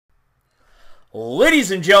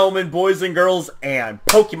Ladies and gentlemen, boys and girls, and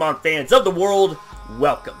Pokemon fans of the world,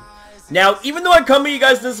 welcome. Now, even though I come to you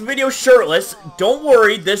guys in this video shirtless, don't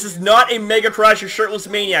worry, this is not a MegaCrasher Shirtless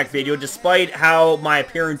Maniac video, despite how my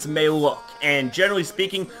appearance may look. And generally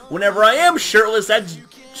speaking, whenever I am shirtless, that's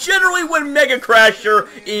generally when MegaCrasher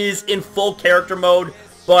is in full character mode.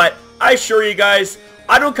 But I assure you guys,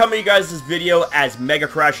 I don't come to you guys this video as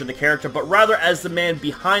MegaCrasher the character, but rather as the man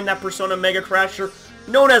behind that persona MegaCrasher,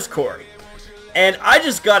 known as Corey. And I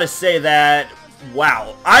just gotta say that,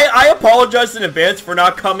 wow, I apologize in advance for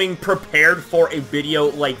not coming prepared for a video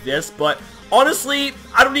like this, but honestly,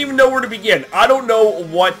 I don't even know where to begin. I don't know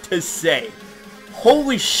what to say.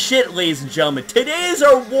 Holy shit, ladies and gentlemen, today is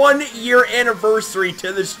our 1-year anniversary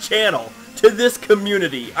to this channel, to this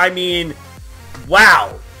community. I mean,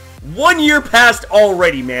 wow. 1 year passed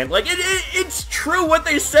already, man. Like, it's true what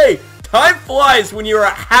they say. Time flies when you are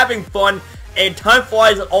having fun, and time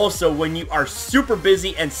flies also when you are super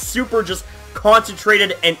busy and super just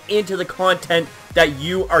concentrated and into the content that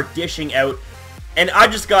you are dishing out. And I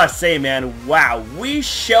just gotta say, man, wow, we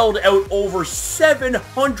shelled out over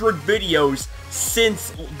 700 videos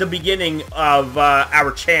since the beginning of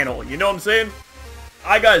our channel. You know what I'm saying?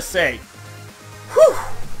 I gotta say, whew,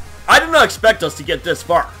 I did not expect us to get this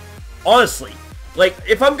far. Honestly, like,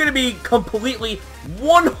 if I'm gonna be completely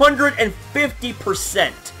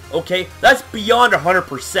 150%, okay, that's beyond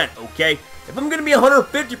 100%, okay? If I'm gonna be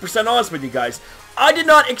 150% honest with you guys, I did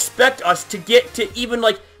not expect us to get to even,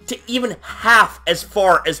 like, half as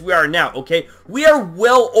far as we are now, okay? We are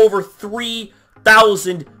well over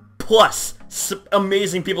 3,000 plus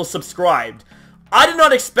amazing people subscribed. I did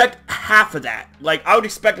not expect half of that. Like, I would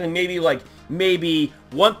expect maybe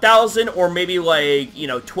 1,000 or maybe like, you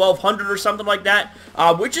know, 1,200 or something like that,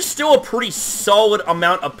 which is still a pretty solid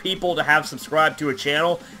amount of people to have subscribed to a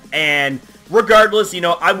channel. And regardless, you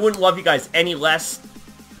know, I wouldn't love you guys any less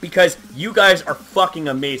because you guys are fucking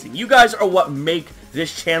amazing. You guys are what make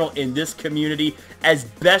this channel in this community as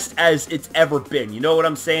best as it's ever been. You know what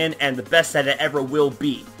I'm saying? And the best that it ever will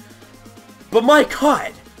be. But my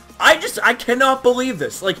God, I cannot believe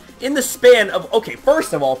this. Like, in the span of, okay,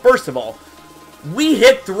 first of all, we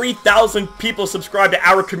hit 3,000 people subscribed to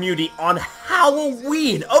our community on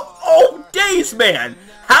Halloween. Of all days, man.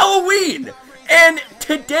 Halloween. And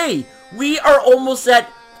today, we are almost at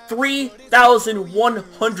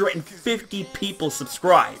 3,150 people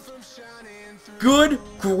subscribed. Good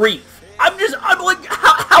grief. I'm like,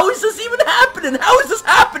 how is this even happening? How is this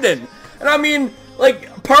happening? And I mean,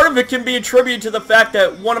 like, part of it can be attributed to the fact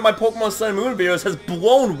that one of my Pokemon Sun and Moon videos has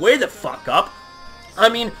blown way the fuck up. I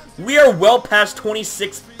mean, we are well past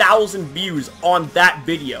 26,000 views on that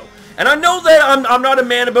video. And I know that I'm not a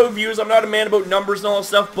man about views, I'm not a man about numbers and all that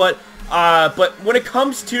stuff, but when it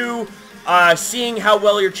comes to seeing how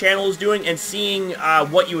well your channel is doing and seeing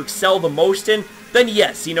what you excel the most in, then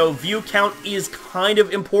yes, you know, view count is kind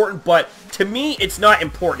of important, but to me, it's not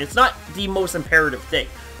important. It's not the most imperative thing.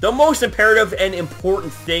 The most imperative and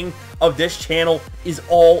important thing of this channel is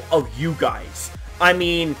all of you guys. I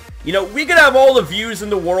mean, you know, we could have all the views in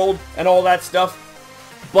the world and all that stuff,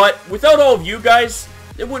 but without all of you guys,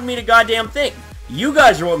 it wouldn't mean a goddamn thing. You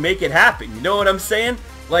guys are what make it happen, you know what I'm saying?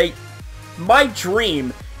 Like, my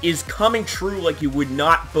dream is coming true like you would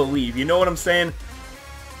not believe, you know what I'm saying?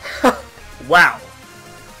 Wow.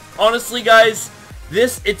 Honestly, guys,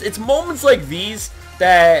 it's moments like these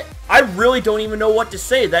that I really don't even know what to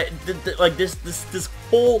say. Like, this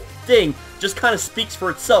whole thing just kind of speaks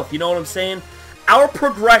for itself, you know what I'm saying? Our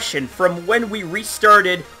progression from when we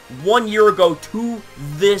restarted 1 year ago to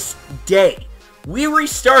this day. We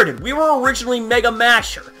restarted. We were originally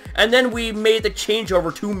MegaCrasher, and then we made the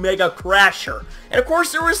changeover to MegaCrasher. And of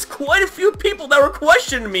course, there was quite a few people that were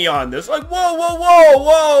questioning me on this. Like, whoa, whoa, whoa,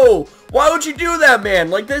 whoa! Why would you do that, man?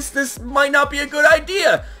 Like, this might not be a good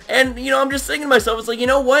idea. And, you know, I'm just thinking to myself, it's like, you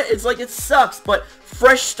know what? It's like, it sucks, but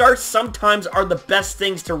fresh starts sometimes are the best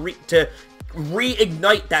things to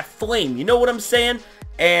reignite that flame. You know what I'm saying?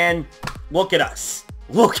 And look at us.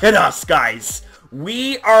 Look at us, guys.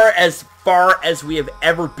 We are as far as we have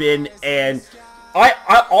ever been, and I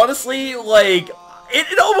honestly, like,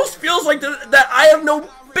 it almost feels like that I have no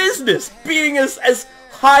business being as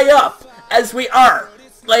high up as we are.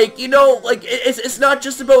 Like, you know, like, it's not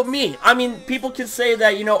just about me. I mean, people can say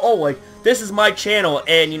that, you know, oh, like, this is my channel,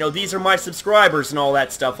 and, you know, these are my subscribers and all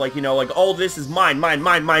that stuff. Like, you know, like, all this is mine. But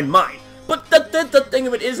the thing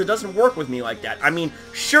of it is, it doesn't work with me like that. I mean,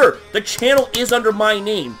 sure, the channel is under my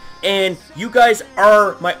name, and you guys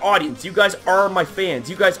are my audience. You guys are my fans.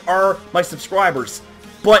 You guys are my subscribers.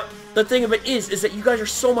 But the thing of it is that you guys are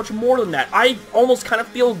so much more than that. I almost kind of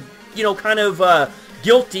feel, you know, kind of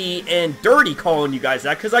guilty and dirty calling you guys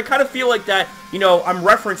that, because I kind of feel like that, you know, I'm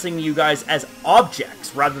referencing you guys as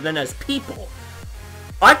objects rather than as people.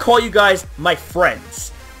 I call you guys my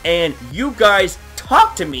friends, and you guys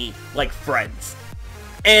talk to me like friends.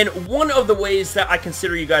 And one of the ways that I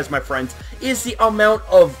consider you guys my friends is the amount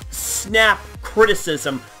of snap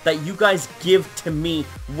criticism that you guys give to me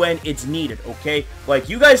when it's needed, okay? Like,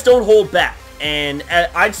 you guys don't hold back, and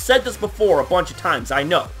I've said this before a bunch of times, I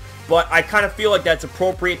know, but I kind of feel like that's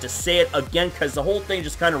appropriate to say it again, because the whole thing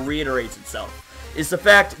just kind of reiterates itself, is the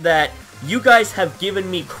fact that you guys have given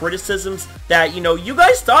me criticisms that, you know, you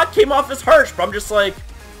guys thought came off as harsh, but I'm just like,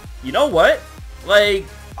 you know what? Like,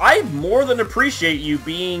 I more than appreciate you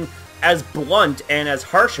being as blunt and as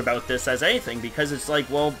harsh about this as anything, because it's like,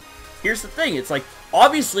 well, here's the thing, it's like,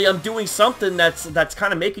 obviously I'm doing something that's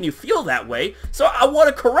kind of making you feel that way, so I want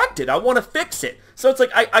to correct it, I want to fix it. So it's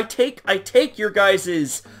like, I take your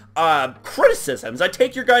guys' criticisms, I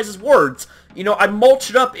take your guys' words, you know, I mulch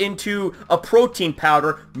it up into a protein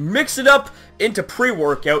powder, mix it up into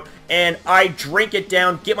pre-workout, and I drink it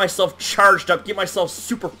down, get myself charged up, get myself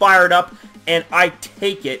super fired up, and I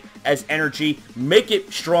take it as energy, make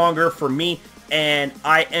it stronger for me, and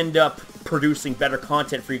I end up producing better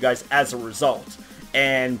content for you guys as a result.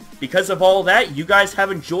 And because of all that, you guys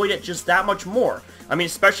have enjoyed it just that much more. I mean,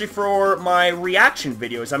 especially for my reaction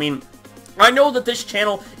videos. I mean, I know that this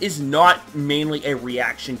channel is not mainly a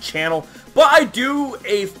reaction channel, but I do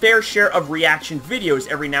a fair share of reaction videos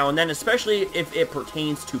every now and then, especially if it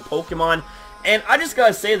pertains to Pokemon. And I just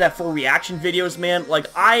gotta say that for reaction videos, man, like,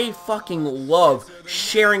 I fucking love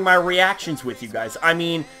sharing my reactions with you guys. I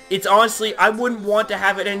mean, it's honestly, I wouldn't want to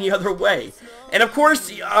have it any other way. And of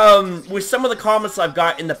course, with some of the comments I've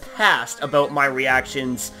got in the past about my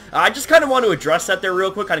reactions, I just kind of want to address that there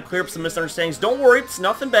real quick, kind of clear up some misunderstandings. Don't worry, it's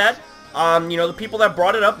nothing bad. You know, the people that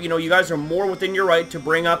brought it up, you know, you guys are more within your right to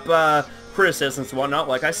bring up criticisms and whatnot,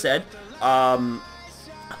 like I said.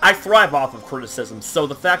 I thrive off of criticism, so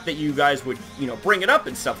the fact that you guys would, you know, bring it up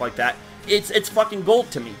and stuff like that, it's fucking gold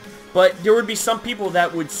to me. But there would be some people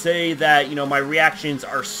that would say that, you know, my reactions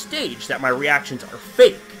are staged, that my reactions are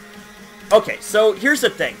fake. Okay, so here's the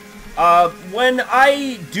thing. When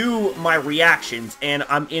I do my reactions and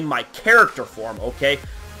I'm in my character form, okay,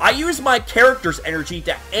 I use my character's energy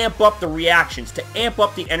to amp up the reactions, to amp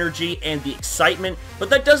up the energy and the excitement, but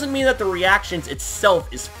that doesn't mean that the reactions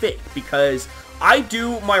itself is fake, because I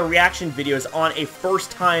do my reaction videos on a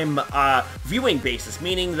first-time viewing basis,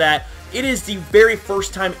 meaning that it is the very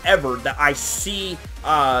first time ever that I see,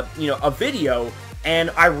 you know, a video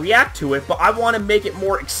and I react to it, but I want to make it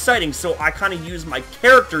more exciting, so I kind of use my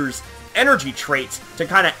character's energy traits to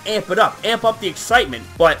kind of amp it up, amp up the excitement,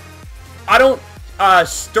 but I don't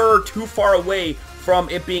stir too far away from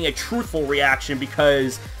it being a truthful reaction,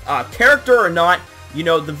 because character or not, you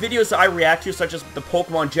know, the videos that I react to, such as the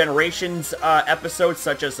Pokemon Generations episodes,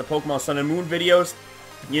 such as the Pokemon Sun and Moon videos,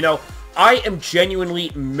 you know, I am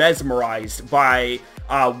genuinely mesmerized by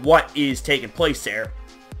what is taking place there.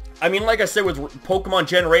 I mean, like I said, with Pokemon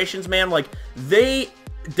Generations, man, like, they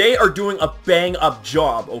are doing a bang-up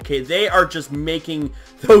job, okay? They are just making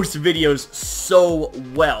those videos so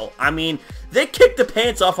well. I mean, they kicked the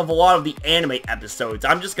pants off of a lot of the anime episodes.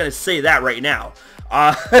 I'm just gonna say that right now.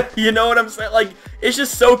 You know what I'm saying? Like, it's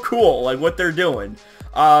just so cool, like, what they're doing.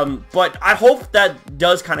 But I hope that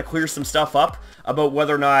does kind of clear some stuff up about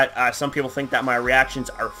whether or not some people think that my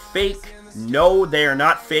reactions are fake. No, they are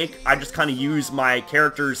not fake. I just kind of use my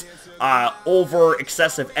character's over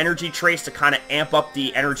excessive energy traits to kind of amp up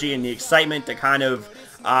the energy and the excitement, to kind of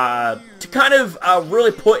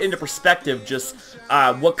really put into perspective just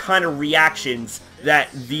what kind of reactions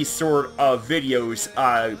that these sort of videos,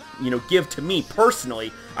 you know, give to me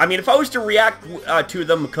personally. I mean, if I was to react to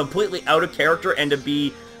them completely out of character and to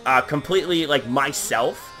be completely, like,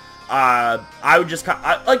 myself, I would just,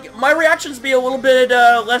 like, my reactions be a little bit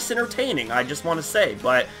less entertaining, I just want to say,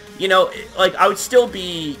 but, you know, like, I would still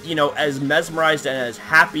be, you know, as mesmerized and as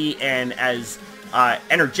happy and as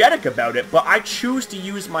energetic about it, but I choose to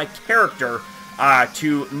use my character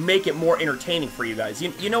to make it more entertaining for you guys.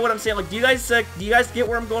 You know what I'm saying? Like, do you guys get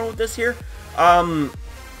where I'm going with this here?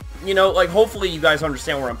 You know, like, hopefully you guys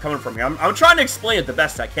understand where I'm coming from here. I'm trying to explain it the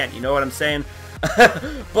best I can, you know what I'm saying?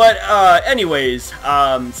 But, anyways,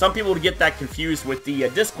 some people would get that confused with the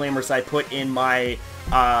disclaimers I put in my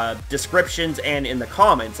descriptions and in the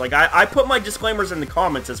comments. Like, I put my disclaimers in the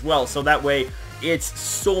comments as well, so that way it's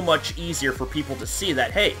so much easier for people to see that,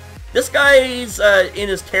 hey, this guy's in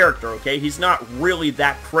his character, okay? He's not really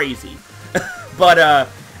that crazy. But,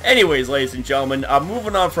 anyways, ladies and gentlemen,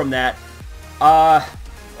 moving on from that,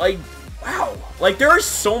 like, wow, like, there is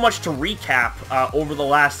so much to recap over the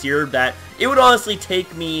last year that it would honestly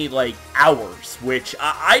take me, like, hours, which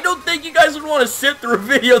I don't think you guys would want to sit through a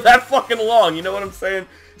video that fucking long, you know what I'm saying?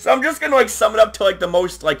 So I'm just gonna, like, sum it up to, like, the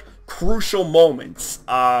most, like, crucial moments.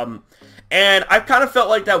 And I've kind of felt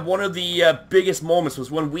like that one of the biggest moments was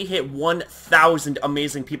when we hit 1,000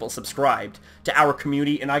 amazing people subscribed to our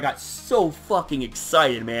community, and I got so fucking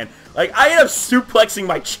excited, man. Like, I ended up suplexing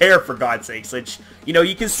my chair, for God's sakes, which, you know,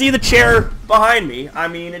 you can see the chair behind me. I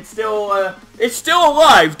mean, it's still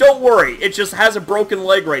alive, don't worry. It just has a broken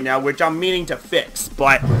leg right now, which I'm meaning to fix.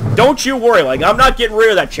 But don't you worry, like, I'm not getting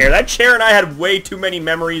rid of that chair. That chair and I had way too many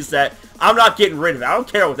memories that I'm not getting rid of it. I don't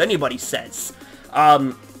care what anybody says.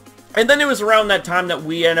 And then it was around that time that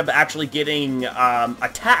we ended up actually getting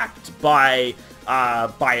attacked by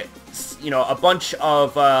you know, a bunch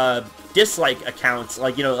of dislike accounts,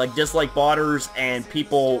 like, you know, like dislike botters and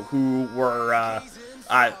people who were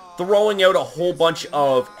throwing out a whole bunch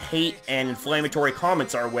of hate and inflammatory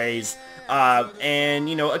comments our ways, and,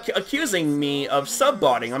 you know, accusing me of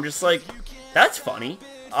subbotting. I'm just like, that's funny.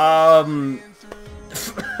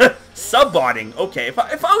 Subbotting, okay, if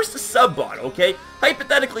I was to subbot, okay,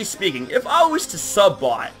 hypothetically speaking, if I was to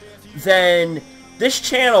subbot, then this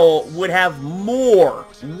channel would have more,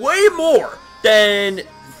 way more than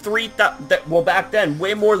 3,000, well, back then,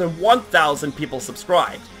 way more than 1,000 people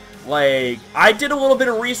subscribed. Like, I did a little bit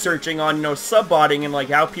of researching on, you know, subbotting and, like,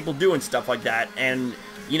 how people do and stuff like that, and,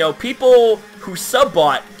 you know, people who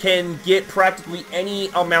subbot can get practically any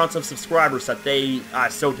amounts of subscribers that they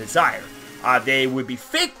so desire. They would be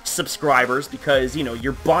fake subscribers because, you know,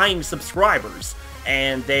 you're buying subscribers,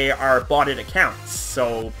 and they are botted accounts,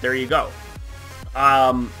 so there you go.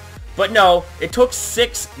 But no, it took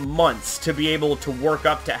 6 months to be able to work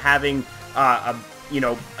up to having, you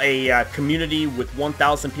know, a community with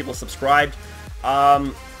 1,000 people subscribed.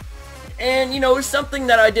 And, you know, it was something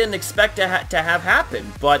that I didn't expect to have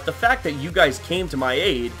happen, but the fact that you guys came to my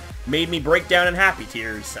aid made me break down in happy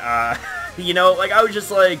tears. You know, like, I was just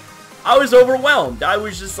like, I was overwhelmed. I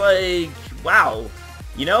was just like, wow.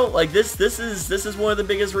 You know, like, this is one of the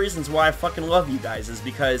biggest reasons why I fucking love you guys, is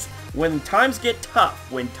because when times get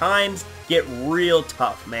tough, when times get real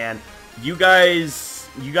tough, man, you guys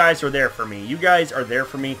are there for me. You guys are there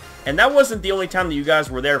for me. And that wasn't the only time that you guys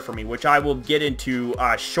were there for me, which I will get into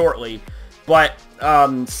shortly. But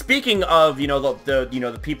speaking of, you know,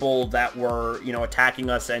 the people that were, you know, attacking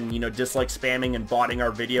us and, you know, dislike spamming and botting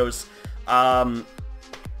our videos,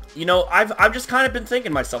 you know, I've just kind of been thinking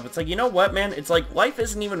to myself, it's like, you know what, man, it's like, life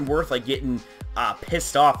isn't even worth, like, getting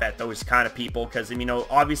pissed off at those kind of people, because, you know,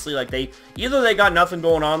 obviously, like, either they got nothing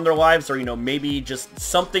going on in their lives, or, you know, maybe just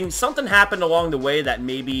something happened along the way that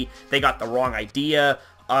maybe they got the wrong idea,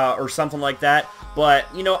 or something like that.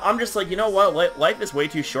 But, you know, I'm just like, you know what, life is way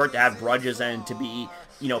too short to have grudges and to be,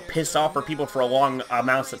 you know, pissed off for people for a long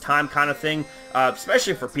amounts of time kind of thing,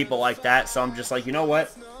 especially for people like that. So I'm just like, you know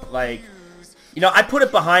what, like, you know, I put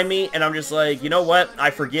it behind me, and I'm just like, you know what, I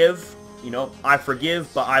forgive, you know, I forgive,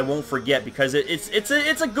 but I won't forget, because it's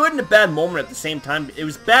a good and a bad moment at the same time. It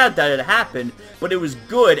was bad that it happened, but it was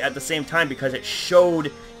good at the same time, because it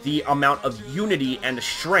showed the amount of unity and the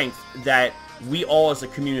strength that we all as a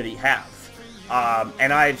community have.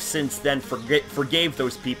 And I've since then forgave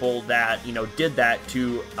those people that, you know, did that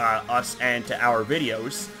to us and to our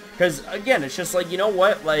videos, because, again, it's just like, you know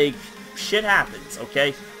what, like, shit happens,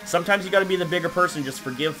 okay? Sometimes you gotta be the bigger person, just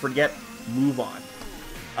forgive, forget, move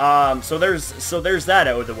on. So there's that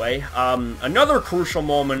out of the way. Another crucial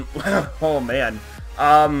moment, oh man,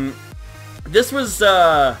 this was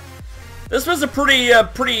a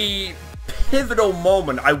pretty pivotal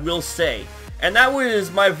moment, I will say. And that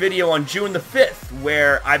was my video on June the 5th,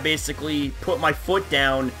 where I basically put my foot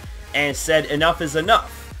down and said enough is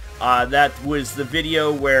enough. That was the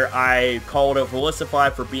video where I called out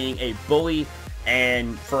Felicify for being a bully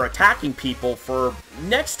and for attacking people for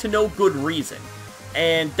next to no good reason.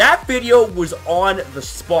 And that video was on the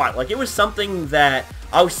spot. Like, it was something that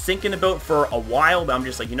I was thinking about for a while, but I'm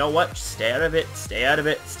just like, you know what, just stay out of it, stay out of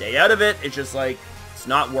it, stay out of it. It's just like, it's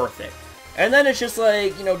not worth it. And then it's just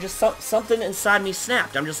like, you know, just something inside me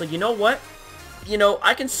snapped. I'm just like, you know what, you know,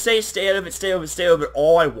 I can say stay out of it, stay out of it, stay out of it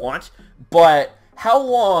all I want, but how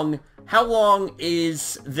long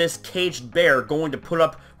is this caged bear going to put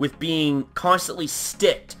up with being constantly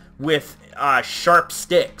sticked with sharp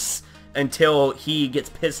sticks until he gets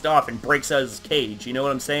pissed off and breaks out of his cage? You know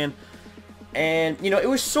what I'm saying? And, you know, it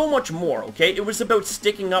was so much more, okay? It was about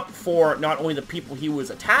sticking up for not only the people he was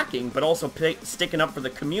attacking, but also sticking up for the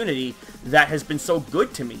community that has been so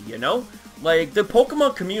good to me, you know? Like, the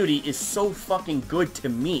Pokemon community is so fucking good to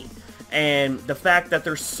me. and the fact that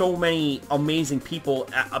there's so many amazing people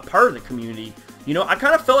a part of the community. You know, I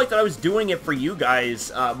kind of felt like that I was doing it for you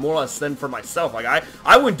guys, more or less than for myself. Like,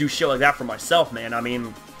 I wouldn't do shit like that for myself, man. I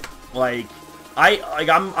mean, like,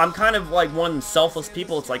 I'm kind of like one of them selfless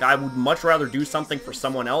people. It's like I would much rather do something for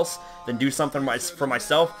someone else than do something for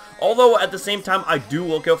myself. Although at the same time, I do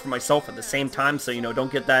look out for myself at the same time. So, you know,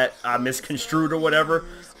 don't get that misconstrued or whatever.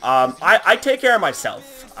 I take care of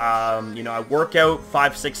myself. You know, I work out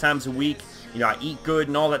 5-6 times a week. You know, I eat good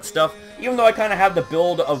and all that stuff. Even though I kind of have the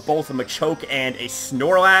build of both a Machoke and a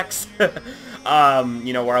Snorlax.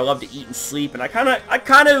 You know, where I love to eat and sleep, and I kind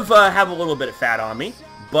of have a little bit of fat on me.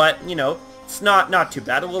 But, you know, it's not too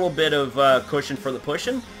bad. A little bit of cushion for the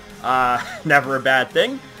pushing. Never a bad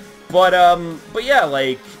thing. But yeah,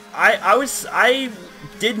 like, I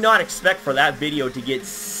did not expect for that video to get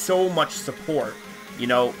so much support, you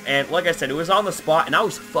know, and like I said, it was on the spot, and I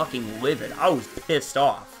was fucking livid. I was pissed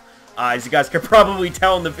off. As you guys could probably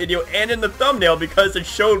tell in the video and in the thumbnail, because it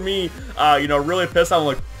showed me, you know, really pissed off.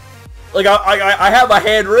 I'm like I have my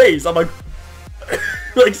hand raised. I'm like,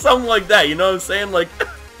 like something like that, you know what I'm saying? Like,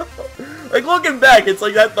 like looking back, it's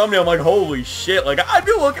like that thumbnail. I'm like, holy shit! Like I'd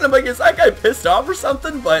be looking, I'm like, is that guy pissed off or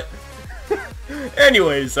something? But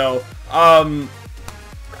anyway, so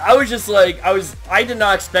I was just like, I did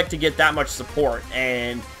not expect to get that much support,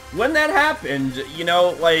 and when that happened, you know,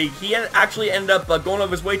 like, he actually ended up going out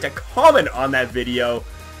of his way to comment on that video,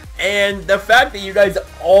 and the fact that you guys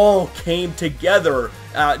all came together,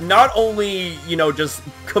 not only, you know, just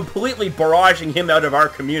completely barraging him out of our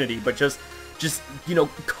community, but just, you know,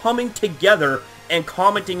 coming together and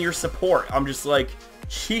commenting your support. I'm just like,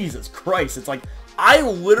 Jesus Christ, it's like, I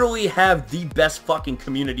literally have the best fucking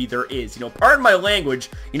community there is. You know, pardon my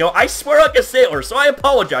language. You know, I swear like a sailor, so I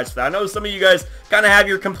apologize for that. I know some of you guys kind of have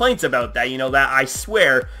your complaints about that. You know, that I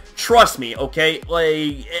swear. Trust me, okay?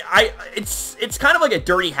 Like, it's kind of like a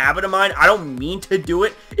dirty habit of mine. I don't mean to do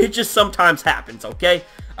it. It just sometimes happens, okay?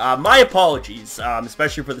 My apologies,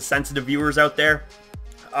 especially for the sensitive viewers out there.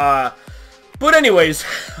 But anyways,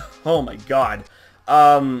 oh my god.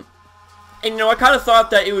 And, you know, I kind of thought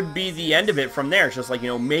that it would be the end of it from there. It's just like, you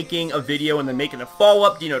know, making a video and then making a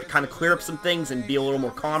follow-up, you know, to kind of clear up some things and be a little more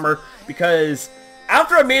calmer. Because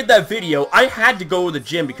after I made that video, I had to go to the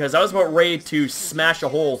gym because I was about ready to smash a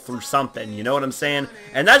hole through something, you know what I'm saying?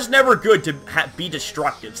 And that's never good to be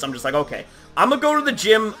destructive. So I'm just like, okay, I'm going to go to the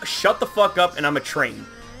gym, shut the fuck up, and I'm going to train.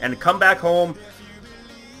 And come back home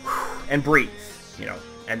and breathe, you know.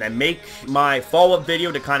 And then make my follow-up video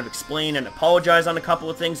to kind of explain and apologize on a couple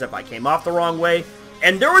of things if I came off the wrong way.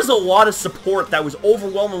 And there was a lot of support that was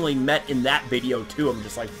overwhelmingly met in that video too. I'm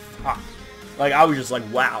just like, fuck. Like, I was just like,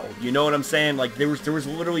 wow. You know what I'm saying? Like, there was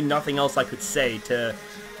literally nothing else I could say to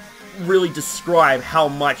really describe how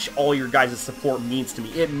much all your guys' support means to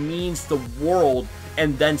me. It means the world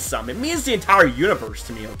and then some. It means the entire universe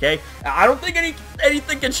to me, okay? I don't think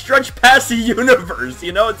anything can stretch past the universe,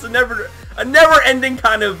 you know? It's a never-ending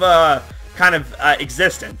kind of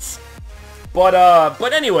existence.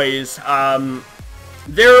 But anyways,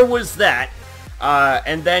 there was that.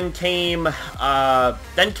 And then came a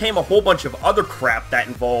whole bunch of other crap that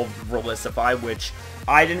involved Relisify, which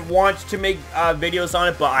I didn't want to make videos on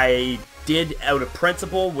it, but I did out of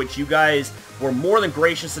principle, which you guys were more than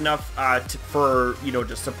gracious enough for, you know,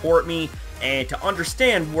 to support me and to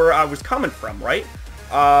understand where I was coming from, right?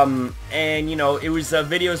 And, you know, it was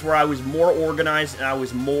videos where I was more organized and I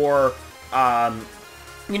was more,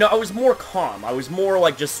 you know, I was more calm. I was more,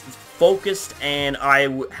 like, just focused, and I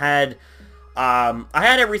had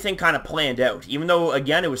everything kind of planned out. Even though,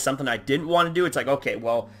 again, it was something I didn't want to do, it's like, okay,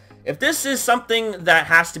 well, if this is something that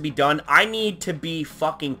has to be done, I need to be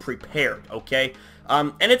fucking prepared, okay?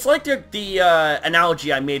 And it's like the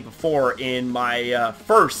analogy I made before in my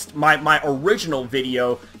my original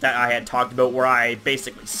video that I had talked about, where I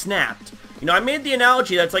basically snapped. You know, I made the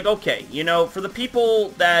analogy that's like, okay, you know, for the people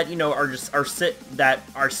that, you know, are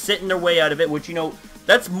sitting their way out of it, which, you know,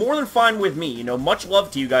 that's more than fine with me. You know, much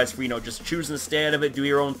love to you guys for, you know, just choosing to stay out of it, do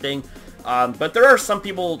your own thing. But there are some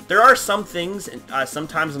things,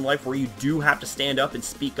 sometimes in life where you do have to stand up and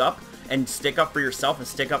speak up and stick up for yourself and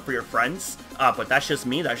stick up for your friends. But that's just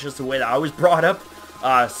me. That's just the way that I was brought up.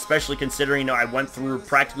 Especially considering, you know, I went through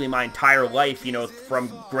practically my entire life, you know,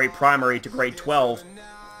 from grade primary to grade 12,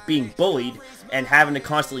 being bullied and having to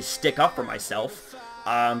constantly stick up for myself.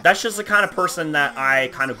 That's just the kind of person that I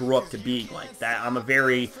kind of grew up to be like. That I'm a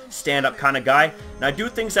very stand-up kind of guy, and I do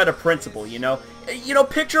things out of principle, you know. You know,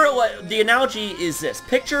 picture, the analogy is this.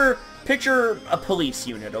 Picture a police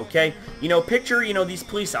unit, okay? You know, picture, you know, these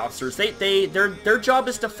police officers. Their job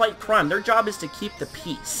is to fight crime. Their job is to keep the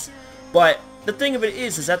peace. But the thing of it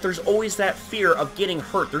is that there's always that fear of getting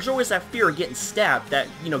hurt. There's always that fear of getting stabbed, that,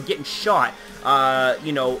 you know, getting shot,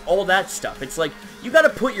 you know, all that stuff. It's like, you gotta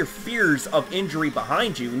put your fears of injury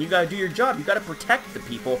behind you, and you gotta do your job. You gotta protect the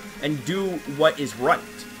people and do what is right.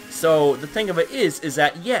 So, the thing of it is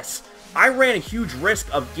that, yes, I ran a huge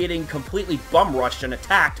risk of getting completely bum-rushed and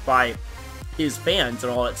attacked by his fans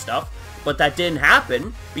and all that stuff, but that didn't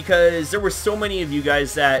happen because there were so many of you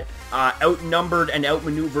guys that outnumbered and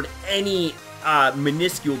outmaneuvered any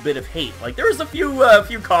minuscule bit of hate. Like, there was a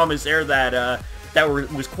few comments there that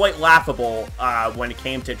was quite laughable when it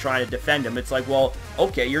came to trying to defend him. It's like, well,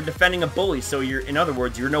 okay, you're defending a bully, so you're, in other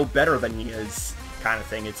words, you're no better than he is, kind of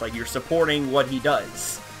thing. It's like you're supporting what he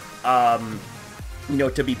does, you know,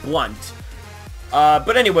 to be blunt.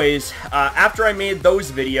 But anyways, after I made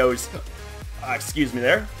those videos, excuse me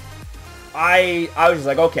there, I was just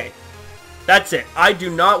like, okay, that's it. I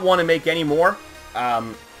do not want to make any more.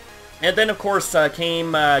 And then, of course,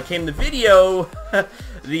 came the video,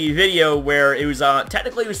 the video where it was,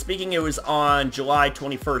 technically speaking, it was on July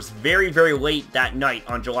 21st, very, very late that night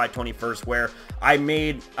on July 21st, where I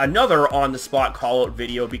made another on-the-spot call-out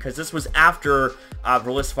video, because this was after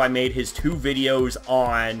Relistify made his 2 videos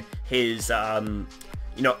on his,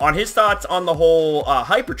 you know, on his thoughts on the whole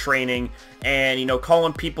hyper training, and, you know,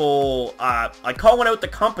 calling people, like calling out the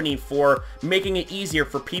company for making it easier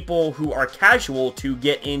for people who are casual to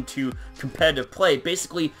get into competitive play,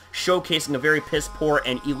 basically showcasing a very piss poor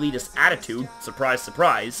and elitist attitude, surprise,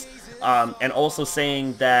 surprise, and also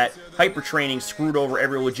saying that hyper training screwed over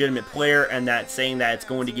every legitimate player, and that saying that it's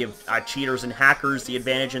going to give cheaters and hackers the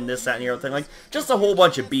advantage in this, that, and the other thing. Like, just a whole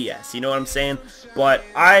bunch of BS, you know what I'm saying? But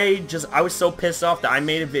I was so pissed off that I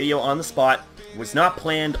made a video on the spot, was not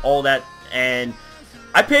planned, all that, and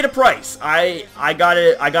I paid a price. I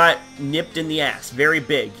got nipped in the ass, very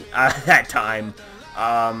big, that time.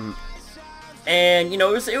 And, you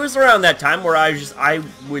know, it was around that time where I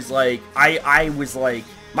was like,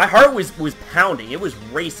 my heart was pounding. It was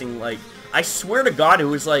racing. Like, I swear to God, it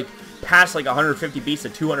was like past like 150 beats to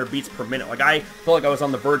 200 beats per minute. Like, I felt like I was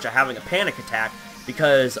on the verge of having a panic attack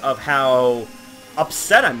because of how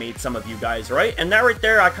upset I made some of you guys, right? And that right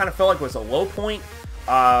there, I kind of felt like was a low point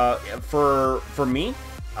for me. It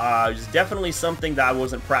was definitely something that I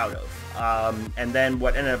wasn't proud of. And then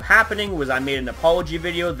what ended up happening was I made an apology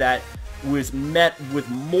video that was met with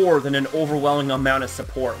more than an overwhelming amount of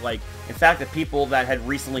support. Like, in fact, the people that had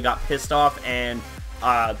recently got pissed off and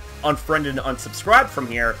unfriended and unsubscribed from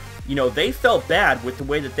here, you know, they felt bad with the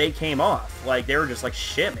way that they came off. Like, they were just like,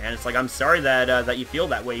 shit, man, it's like, I'm sorry that that you feel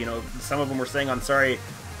that way. You know, some of them were saying, I'm sorry,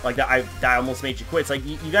 like, that I almost made you quit. It's like,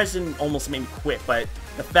 you guys didn't almost make me quit, but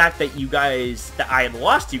the fact that I had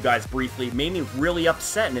lost you guys briefly made me really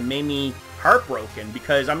upset, and it made me heartbroken,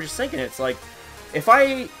 because I'm just thinking, it's like, if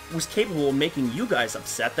I was capable of making you guys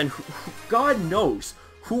upset, then God knows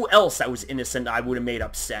who else that was innocent I would have made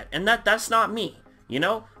upset. And that's not me, you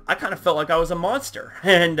know? I kind of felt like I was a monster.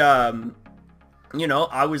 And, you know,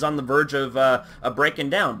 I was on the verge of breaking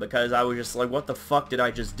down, because I was just like, what the fuck did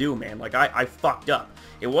I just do, man? Like, I fucked up.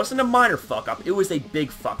 It wasn't a minor fuck up. It was a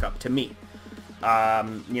big fuck up to me.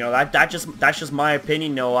 You know, that's just my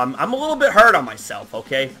opinion. No, I'm a little bit hard on myself,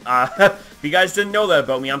 okay? If you guys didn't know that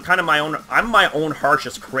about me, I'm kind of I'm my own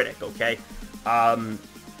harshest critic, okay?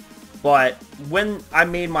 But when I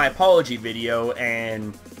made my apology video,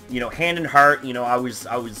 and, you know, hand in heart, you know,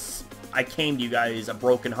 I came to you guys a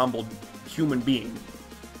broken, humbled human being.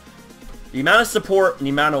 The amount of support and the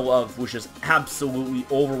amount of love was just absolutely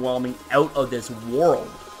overwhelming, out of this world,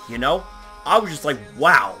 you know? I was just like,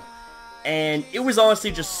 wow. And it was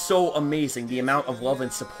honestly just so amazing, the amount of love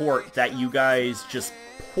and support that you guys just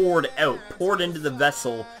poured into the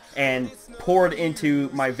vessel, and poured into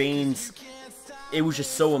my veins. It was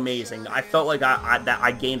just so amazing. I felt like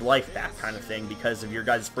I gained life back, kind of thing, because of your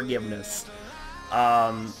guys' forgiveness.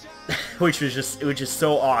 Which was just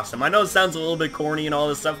so awesome. I know it sounds a little bit corny and all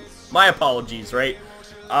this stuff. My apologies, right?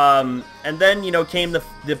 And then, you know, came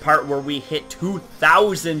the part where we hit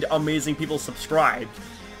 2,000 amazing people subscribed.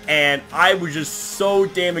 And I was just so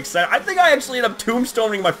damn excited. I think I actually ended up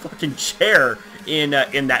tombstoning my fucking chair in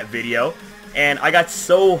that video. And I got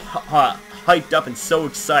so hyped up and so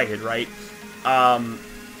excited, right?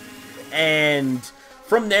 And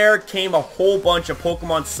from there came a whole bunch of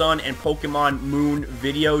Pokemon Sun and Pokemon Moon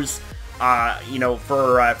videos, you know,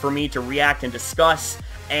 for me to react and discuss.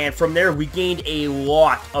 And from there, we gained a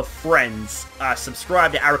lot of friends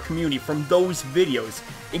subscribed to our community from those videos,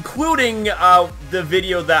 including the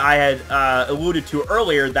video that I had alluded to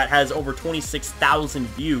earlier that has over 26,000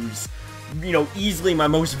 views. you know, easily my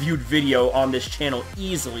most viewed video on this channel,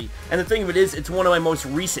 easily. And the thing of it is, it's one of my most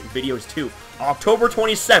recent videos too. October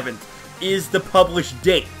 27th is the published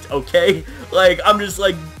date, okay? Like, I'm just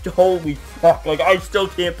like, holy fuck, like, I still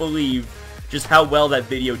can't believe just how well that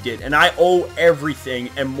video did. And I owe everything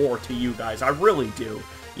and more to you guys. I really do.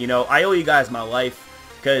 You know, I owe you guys my life.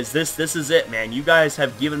 Because this is it, man. You guys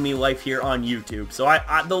have given me life here on YouTube. So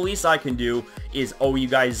the least I can do is owe you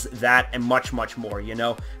guys that and much, much more, you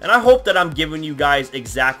know? And I hope that I'm giving you guys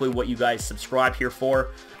exactly what you guys subscribe here for.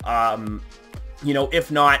 You know, if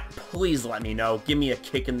not, please let me know. Give me a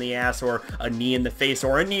kick in the ass or a knee in the face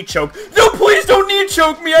or a knee choke. No, please don't knee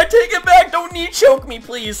choke me. I take it back. Don't knee choke me,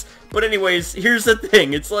 please. But anyways, here's the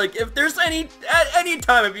thing. It's like, if there's at any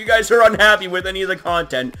time, if you guys are unhappy with any of the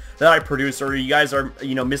content that I produce, or you guys are,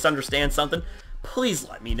 you know, misunderstand something, please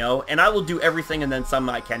let me know, and I will do everything and then some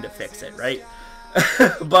I can to fix it, right?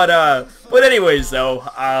 but anyways, though,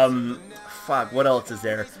 fuck, what else is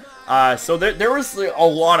there? So there was a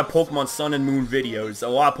lot of Pokemon Sun and Moon videos, a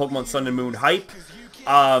lot of Pokemon Sun and Moon hype,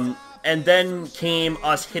 and then came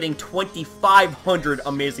us hitting 2,500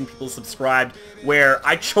 amazing people subscribed, where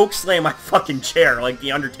I chokeslam my fucking chair like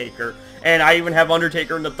the Undertaker, and I even have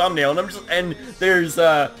Undertaker in the thumbnail, and there's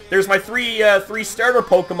my three starter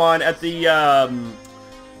Pokemon at the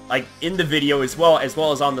like in the video as well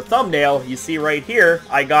as on the thumbnail. You see right here,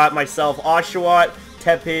 I got myself Oshawott,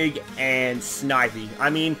 Tepig, and Snivy. I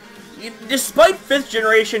mean, despite 5th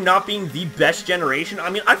generation not being the best generation, I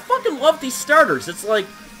mean, I fucking love these starters. It's like,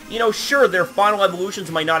 you know, sure, their final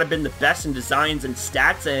evolutions might not have been the best in designs and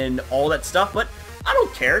stats and all that stuff, but I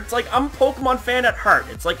don't care. It's like, I'm a Pokemon fan at heart.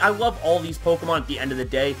 It's like, I love all these Pokemon at the end of the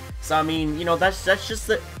day. So, I mean, you know, that's just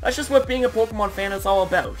what being a Pokemon fan is all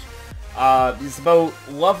about. It's about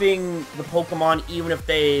loving the Pokemon even if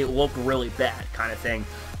they look really bad, kind of thing.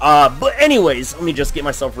 But anyways, let me just get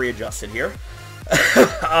myself readjusted here.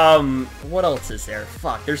 What else is there?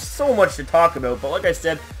 Fuck, there's so much to talk about, but like I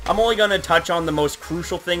said, I'm only gonna touch on the most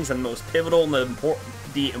crucial things and the most pivotal and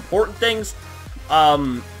the important things.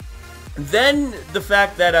 Then the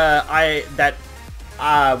fact that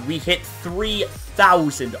we hit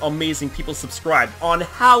 3,000 amazing people subscribed on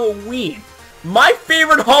Halloween, my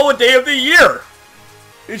favorite holiday of the year.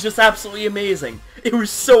 It was just absolutely amazing. It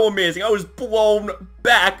was so amazing. I was blown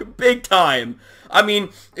back big time. I mean,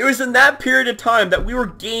 it was in that period of time that we were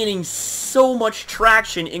gaining so much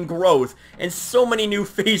traction and growth and so many new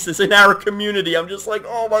faces in our community. I'm just like,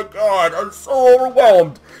 oh my god, I'm so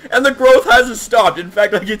overwhelmed. And the growth hasn't stopped. In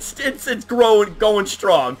fact, like it's going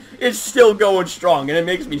strong. It's still going strong, and it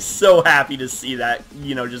makes me so happy to see that,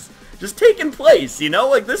 you know, just taking place, you know?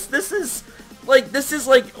 Like this is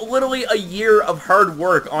like literally a year of hard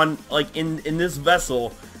work on like in this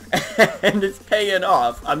vessel. And it's paying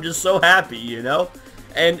off. I'm just so happy, you know?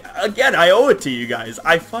 And again, I owe it to you guys.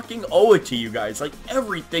 I fucking owe it to you guys. Like,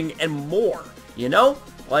 everything and more, you know?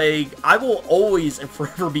 Like, I will always and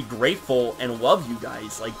forever be grateful and love you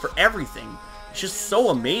guys, like, for everything. It's just so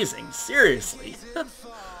amazing. Seriously.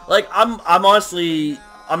 Like, I'm honestly,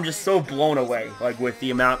 I'm just so blown away, like, with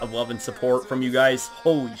the amount of love and support from you guys.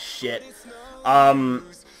 Holy shit.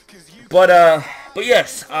 But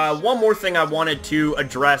yes, one more thing I wanted to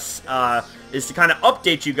address, is to kind of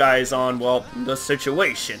update you guys on, well, the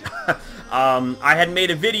situation. I had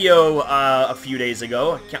made a video, a few days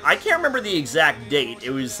ago. I can't remember the exact date. It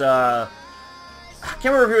was, I can't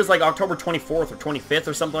remember if it was like October 24th or 25th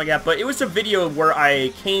or something like that, but it was a video where I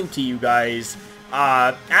came to you guys,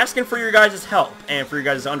 asking for your guys' help and for your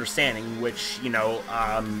guys' understanding, which, you know,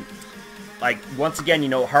 like, once again, you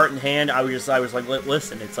know, heart in hand, I was like,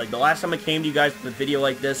 listen, it's like the last time I came to you guys with a video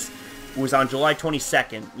like this was on July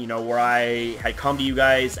 22nd, you know, where I had come to you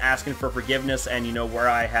guys asking for forgiveness and, you know, where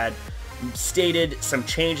I had stated some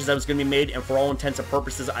changes that was going to be made, and for all intents and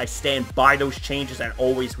purposes, I stand by those changes and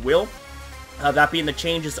always will. That being the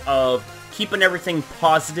changes of keeping everything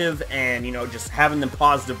positive and, you know, just having them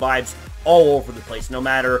positive vibes all over the place, no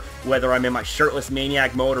matter whether I'm in my shirtless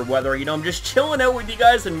maniac mode or whether, you know, I'm just chilling out with you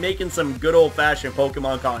guys and making some good old-fashioned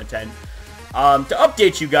Pokemon content. To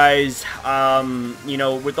update you guys, you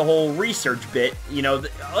know, with the whole research bit, you know,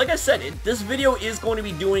 like I said, this video is going to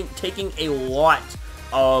be taking a lot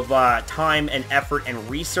of time and effort and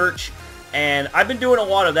research, and I've been doing a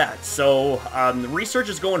lot of that, so the research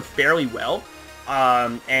is going fairly well.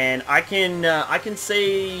 And I can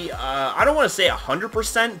say, I don't want to say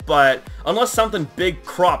 100%, but unless something big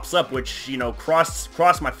crops up, which, you know, cross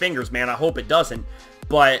my fingers, man, I hope it doesn't,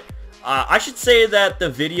 but, I should say that the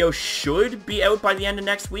video should be out by the end of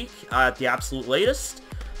next week, at the absolute latest.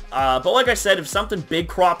 But like I said, if something big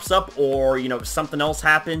crops up or, you know, if something else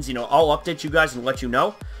happens, you know, I'll update you guys and let you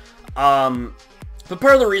know. But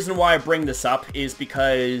part of the reason why I bring this up is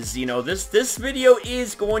because, you know, this video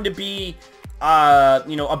is going to be,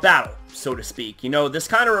 you know, a battle, so to speak. You know, this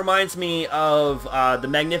kind of reminds me of The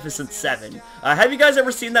Magnificent Seven. Have you guys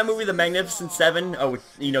ever seen that movie, The Magnificent Seven? Oh,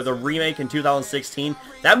 you know, the remake in 2016?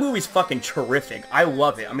 That movie's fucking terrific. I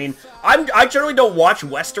love it. I mean, I generally don't watch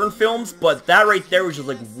Western films, but that right there was just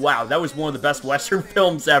like, wow, that was one of the best Western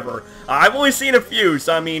films ever. I've only seen a few,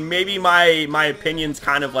 so I mean, maybe my opinion's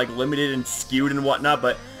kind of like limited and skewed and whatnot,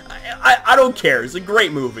 but I don't care. It's a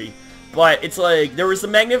great movie. But it's like, there was the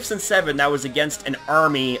Magnificent Seven that was against an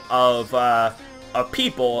army of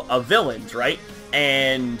people, of villains, right?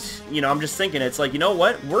 And, you know, I'm just thinking, it's like, you know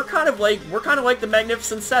what? We're kind of like the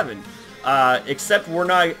Magnificent Seven. Except we're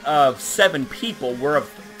not of 7 people, we're of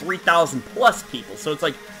 3,000 plus people. So it's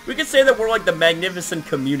like, we could say that we're like the Magnificent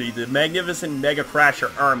Community, the Magnificent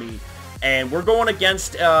MegaCrasher army. And we're going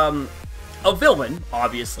against a villain,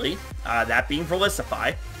 obviously, that being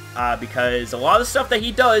Felicify. Because a lot of the stuff that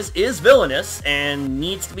he does is villainous and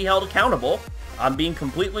needs to be held accountable. I'm being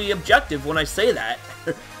completely objective when I say that.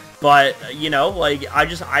 But, you know, like, I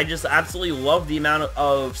just absolutely love the amount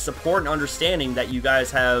of support and understanding that you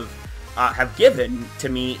guys have given to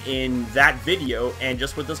me in that video and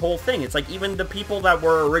just with this whole thing. It's like, even the people that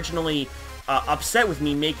were originally upset with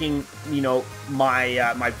me making, you know,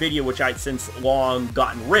 my video, which I'd since long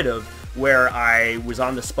gotten rid of, where I was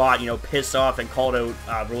on the spot, you know, pissed off and called out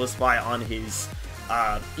Felicify on his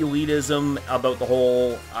elitism about the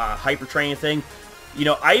whole hypertraining thing. You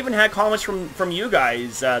know, I even had comments from you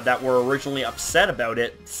guys that were originally upset about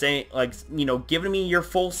it, saying, like, you know, giving me your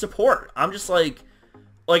full support. I'm just like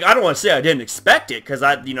I don't want to say I didn't expect it, because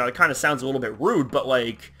you know, it kind of sounds a little bit rude, but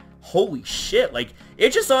like, holy shit, like,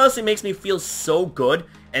 it just honestly makes me feel so good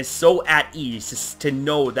and so at ease to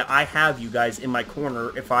know that I have you guys in my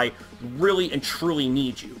corner if I really and truly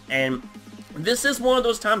need you. And this is one of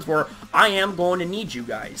those times where I am going to need you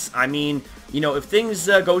guys. I mean, you know, if things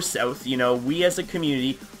go south, you know, we as a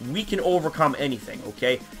community, we can overcome anything,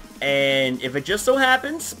 okay? And if it just so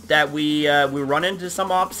happens that we run into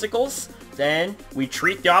some obstacles, then we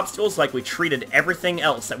treat the obstacles like we treated everything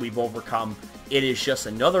else that we've overcome. It is just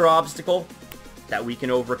another obstacle that we can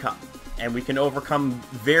overcome. And we can overcome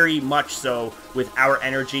very much so with our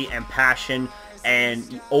energy and passion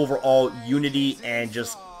and overall unity and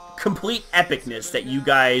just complete epicness that you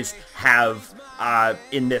guys have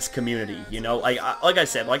in this community, you know? Like I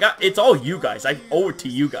said, it's all you guys. I owe it to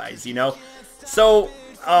you guys, you know? So,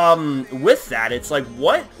 with that, it's like,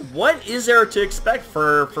 what is there to expect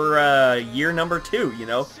for year number 2, you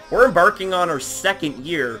know? We're embarking on our 2nd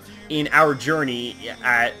year in our journey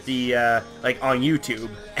at the, like, on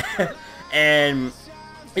YouTube. And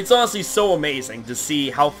it's honestly so amazing to see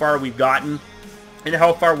how far we've gotten and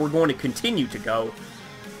how far we're going to continue to go.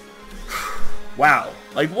 Wow.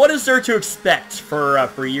 Like, what is there to expect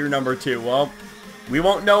for year number 2? Well, we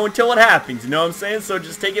won't know until it happens, you know what I'm saying? So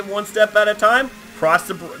just take it one step at a time, cross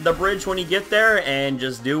the bridge when you get there, and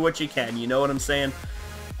just do what you can, you know what I'm saying?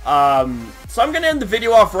 So I'm gonna end the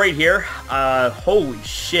video off right here. Holy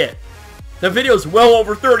shit. The video's well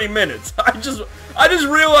over 30 minutes. I just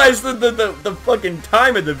realized the fucking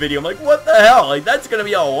time of the video. I'm like, what the hell? Like, that's gonna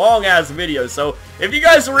be a long-ass video. So, if you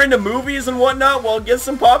guys are into movies and whatnot, well, get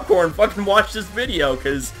some popcorn, fucking watch this video,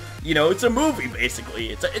 because, you know, it's a movie, basically.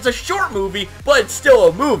 It's a short movie, but it's still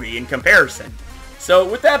a movie in comparison. So,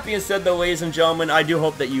 with that being said, though, ladies and gentlemen, I do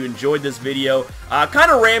hope that you enjoyed this video. Kind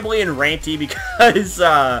of rambly and ranty, because,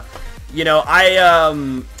 you know,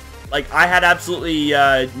 I had absolutely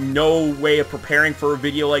no way of preparing for a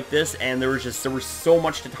video like this, and there was so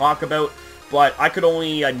much to talk about, but I could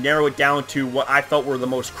only narrow it down to what I felt were the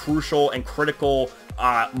most crucial and critical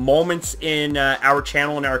moments in our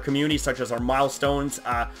channel and our community, such as our milestones,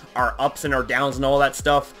 our ups and our downs and all that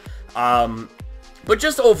stuff. But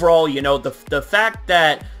just overall, you know, the fact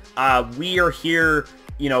that we are here,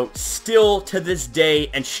 you know, still to this day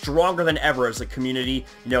and stronger than ever as a community,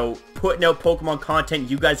 you know, putting out Pokemon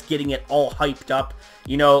content, you guys getting it all hyped up.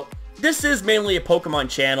 You know, this is mainly a Pokemon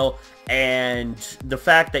channel, and the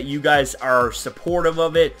fact that you guys are supportive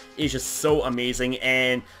of it is just so amazing.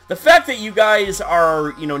 And the fact that you guys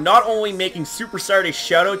are, you know, not only making Super Saturday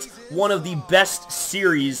shoutouts, one of the best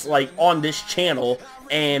series, like, on this channel,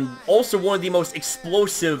 and also one of the most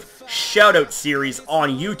explosive shoutout series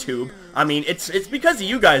on YouTube. I mean, it's because of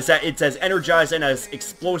you guys that it's as energized and as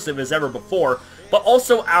explosive as ever before, but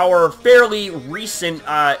also our fairly recent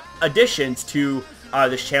additions to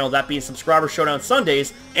this channel, that being Subscriber Showdown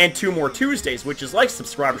Sundays and 2 More Tuesdays, which is like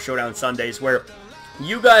Subscriber Showdown Sundays, where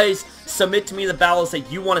you guys submit to me the battles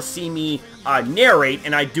that you want to see me narrate,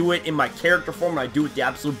 and I do it in my character form, and I do it the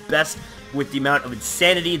absolute best with the amount of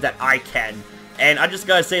insanity that I can. And I just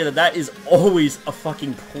gotta say that that is always a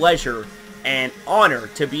fucking pleasure and honor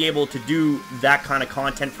to be able to do that kind of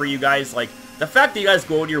content for you guys. Like, the fact that you guys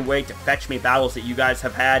go out of your way to fetch me battles that you guys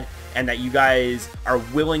have had, and that you guys are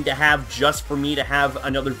willing to have just for me to have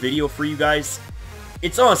another video for you guys,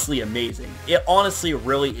 it's honestly amazing. It honestly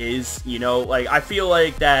really is, you know. Like, I feel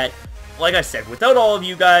like that, like I said, without all of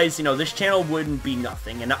you guys, you know, this channel wouldn't be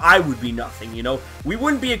nothing, and I would be nothing, you know. We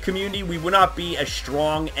wouldn't be a community, we would not be as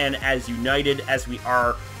strong and as united as we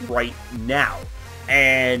are right now.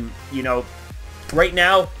 And, you know, right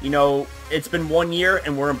now, you know, it's been 1 year,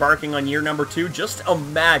 and we're embarking on year number 2. Just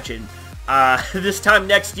imagine, this time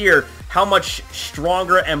next year, how much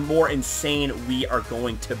stronger and more insane we are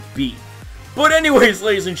going to be. But anyways,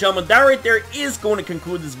 ladies and gentlemen, that right there is going to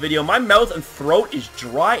conclude this video. My mouth and throat is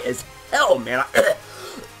dry as hell, man.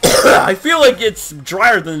 I feel like it's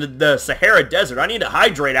drier than the Sahara Desert. I need to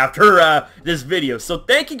hydrate after this video. So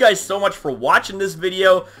thank you guys so much for watching this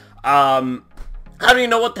video. I don't even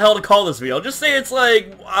know what the hell to call this video. I'll just say it's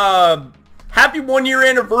like, happy 1 year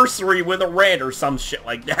anniversary with a rant or some shit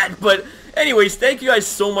like that. But anyways, thank you guys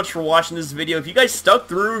so much for watching this video. If you guys stuck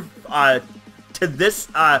through to this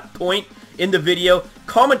point in the video,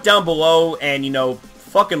 comment down below, and, you know,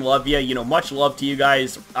 fucking love you. You know, much love to you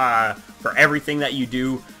guys for everything that you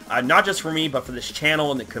do. Not just for me, but for this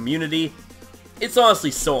channel and the community. It's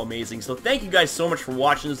honestly so amazing. So thank you guys so much for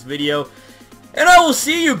watching this video. And I will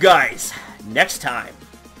see you guys next time.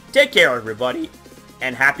 Take care, everybody.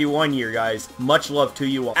 And happy 1 year, guys. Much love to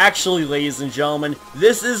you all. Actually, ladies and gentlemen,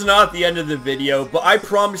 this is not the end of the video, but I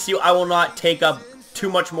promise you I will not take up too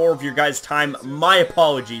much more of your guys' time. My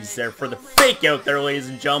apologies there for the fake out there, ladies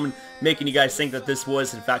and gentlemen, making you guys think that this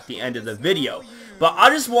was, in fact, the end of the video. But I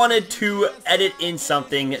just wanted to edit in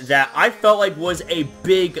something that I felt like was a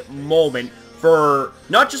big moment for,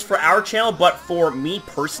 not just for our channel, but for me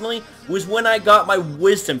personally, was when I got my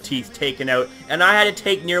wisdom teeth taken out, and I had to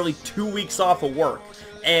take nearly 2 weeks off of work.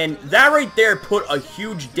 And that right there put a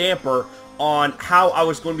huge damper on how I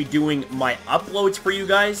was going to be doing my uploads for you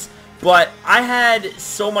guys. But I had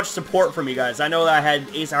so much support from you guys. I know that I had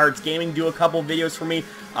Ace of Hearts Gaming do a couple videos for me.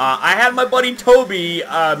 I had my buddy Toby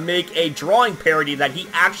make a drawing parody that he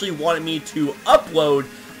actually wanted me to upload,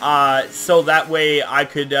 so that way I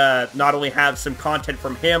could not only have some content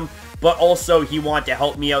from him, but also he wanted to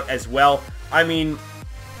help me out as well. I mean,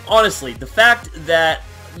 honestly, the fact that,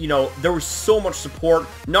 you know, there was so much support,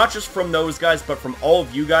 not just from those guys, but from all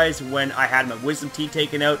of you guys when I had my wisdom teeth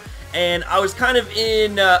taken out, and I was kind of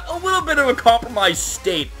in a little bit of a compromised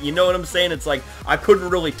state, you know what I'm saying? It's like, I couldn't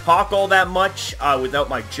really talk all that much without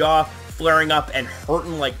my jaw flaring up and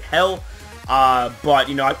hurting like hell, but,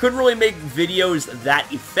 you know, I couldn't really make videos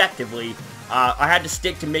that effectively. I had to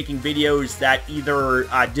stick to making videos that either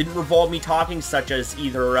didn't revolve me talking, such as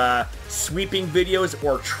either sweeping videos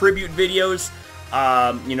or tribute videos.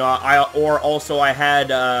 You know, I had,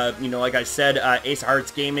 you know, like I said, Ace of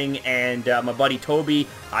Hearts Gaming and my buddy Toby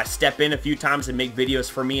step in a few times and make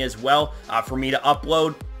videos for me as well, for me to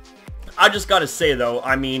upload. I just gotta say, though,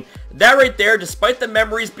 I mean, that right there, despite the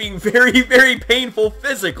memories being very, very painful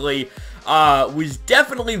physically, was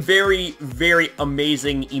definitely very, very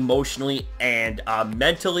amazing emotionally and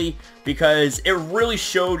mentally, because it really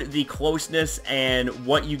showed the closeness and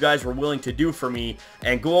what you guys were willing to do for me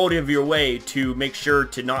and go out of your way to make sure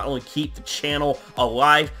to not only keep the channel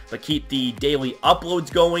alive, but keep the daily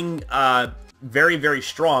uploads going very, very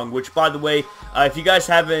strong. Which, by the way, if you guys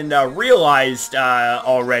haven't realized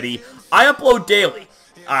already, I upload daily.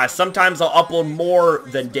 Sometimes I'll upload more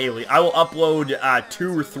than daily. I will upload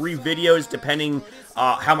 2 or 3 videos depending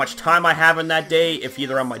how much time I have in that day, if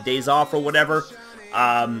either on my days off or whatever.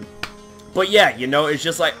 But yeah, you know, it's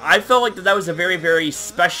just like, I felt like that was a very, very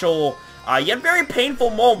special, yet very painful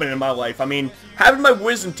moment in my life. I mean, having my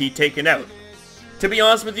wisdom teeth taken out. To be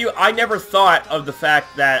honest with you, I never thought of the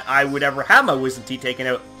fact that I would ever have my wisdom teeth taken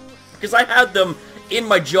out, because I had them in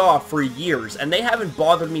my jaw for years, and they haven't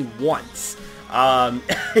bothered me once.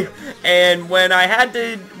 And when I had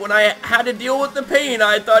to deal with the pain,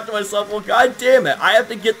 I thought to myself, well, god damn it, I have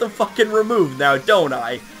to get them fucking removed now, don't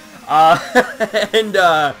I? And,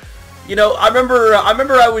 you know, I remember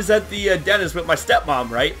I was at the dentist with my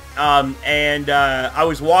stepmom, right? And I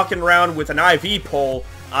was walking around with an IV pole,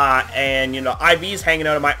 and, you know, IVs hanging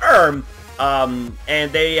out of my arm,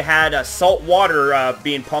 and they had salt water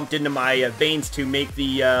being pumped into my veins to make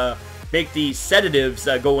the sedatives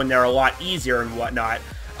go in there a lot easier and whatnot.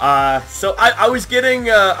 So I was getting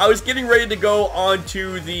ready to go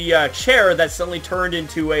onto the chair that suddenly turned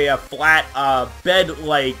into a flat bed,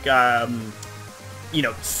 like you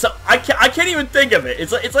know, so I can't even think of it.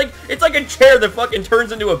 It's like a chair that fucking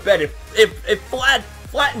turns into a bed. It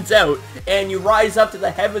flattens out and you rise up to the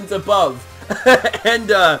heavens above.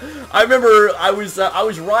 And I remember I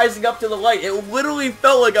was rising up to the light. It literally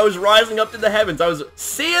felt like I was rising up to the heavens. I was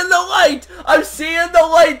seeing the light. I'm seeing the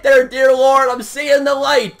light there, dear Lord. I'm seeing the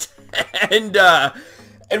light. And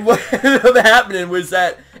what ended up happening was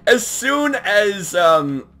that as soon as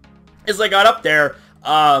I got up there,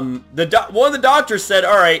 one of the doctors said,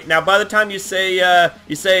 "All right, now by the time you say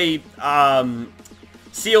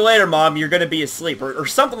see you later, Mom, you're gonna be asleep," or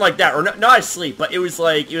something like that, or not asleep, but it was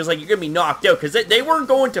like you're gonna be knocked out, because they weren't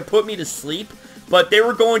going to put me to sleep, but they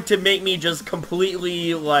were going to make me just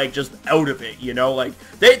completely, like, just out of it, you know, like,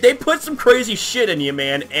 they put some crazy shit in you,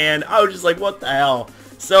 man, and I was just like, what the hell?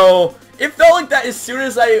 So, it felt like that as soon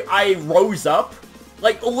as I rose up,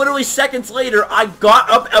 like, literally seconds later, I got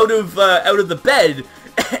up out of the bed,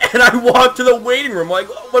 and I walked to the waiting room, like,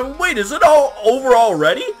 wait, is it all over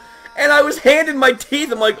already? And I was handing my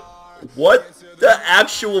teeth. I'm like, what the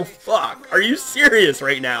actual fuck? Are you serious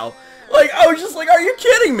right now? Like, I was just like, are you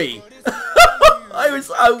kidding me? I was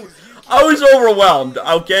overwhelmed,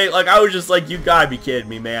 okay? Like, I was just like, you gotta be kidding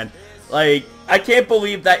me, man. Like, I can't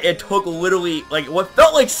believe that it took literally, like, what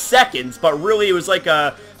felt like seconds, but really it was like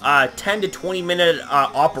a 10 to 20 minute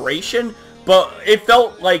operation. But it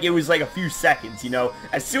felt like it was like a few seconds, you know?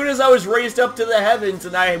 As soon as I was raised up to the heavens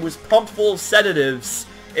and I was pumped full of sedatives,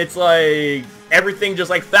 it's like everything just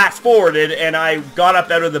like fast forwarded and I got up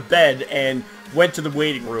out of the bed and went to the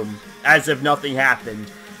waiting room as if nothing happened.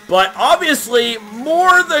 But obviously,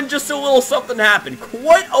 more than just a little something happened.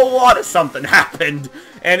 Quite a lot of something happened.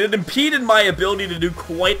 And it impeded my ability to do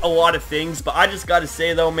quite a lot of things. But I just gotta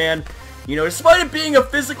say though, man, you know, despite it being a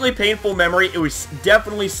physically painful memory, it was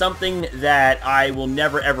definitely something that I will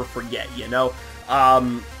never ever forget, you know?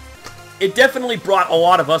 It definitely brought a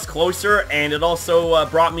lot of us closer, and it also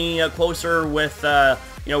brought me closer with,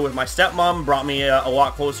 you know, with my stepmom, brought me a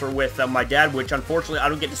lot closer with my dad, which unfortunately I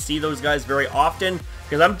don't get to see those guys very often,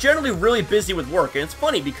 because I'm generally really busy with work, and it's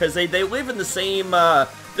funny because they live in the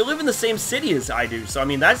same city as I do, so I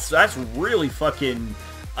mean, that's really fucking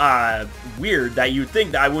weird that you'd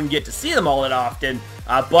think that I wouldn't get to see them all that often,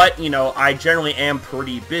 but, you know, I generally am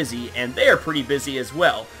pretty busy, and they are pretty busy as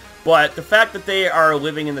well. But the fact that they are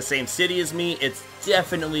living in the same city as me, it's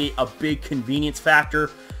definitely a big convenience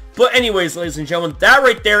factor. But anyways, ladies and gentlemen, that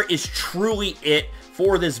right there is truly it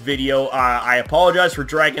for this video. I apologize for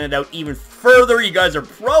dragging it out even further. You guys are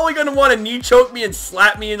probably going to want to knee choke me and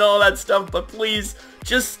slap me and all that stuff. But please,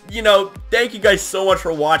 just, you know, thank you guys so much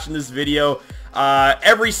for watching this video.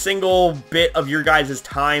 Every single bit of your guys'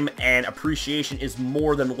 time and appreciation is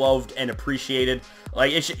more than loved and appreciated.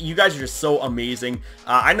 Like, you guys are just so amazing.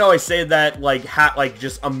 I know I say that, like,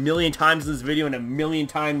 just a million times in this video and a million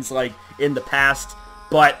times, like, in the past,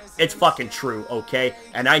 but it's fucking true, okay?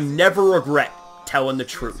 And I never regret telling the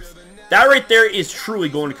truth. That right there is truly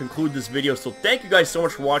going to conclude this video, so thank you guys so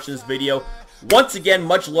much for watching this video. Once again,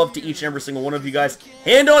 much love to each and every single one of you guys.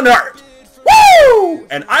 Hand on heart. Woo!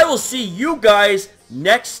 And I will see you guys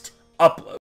next upload.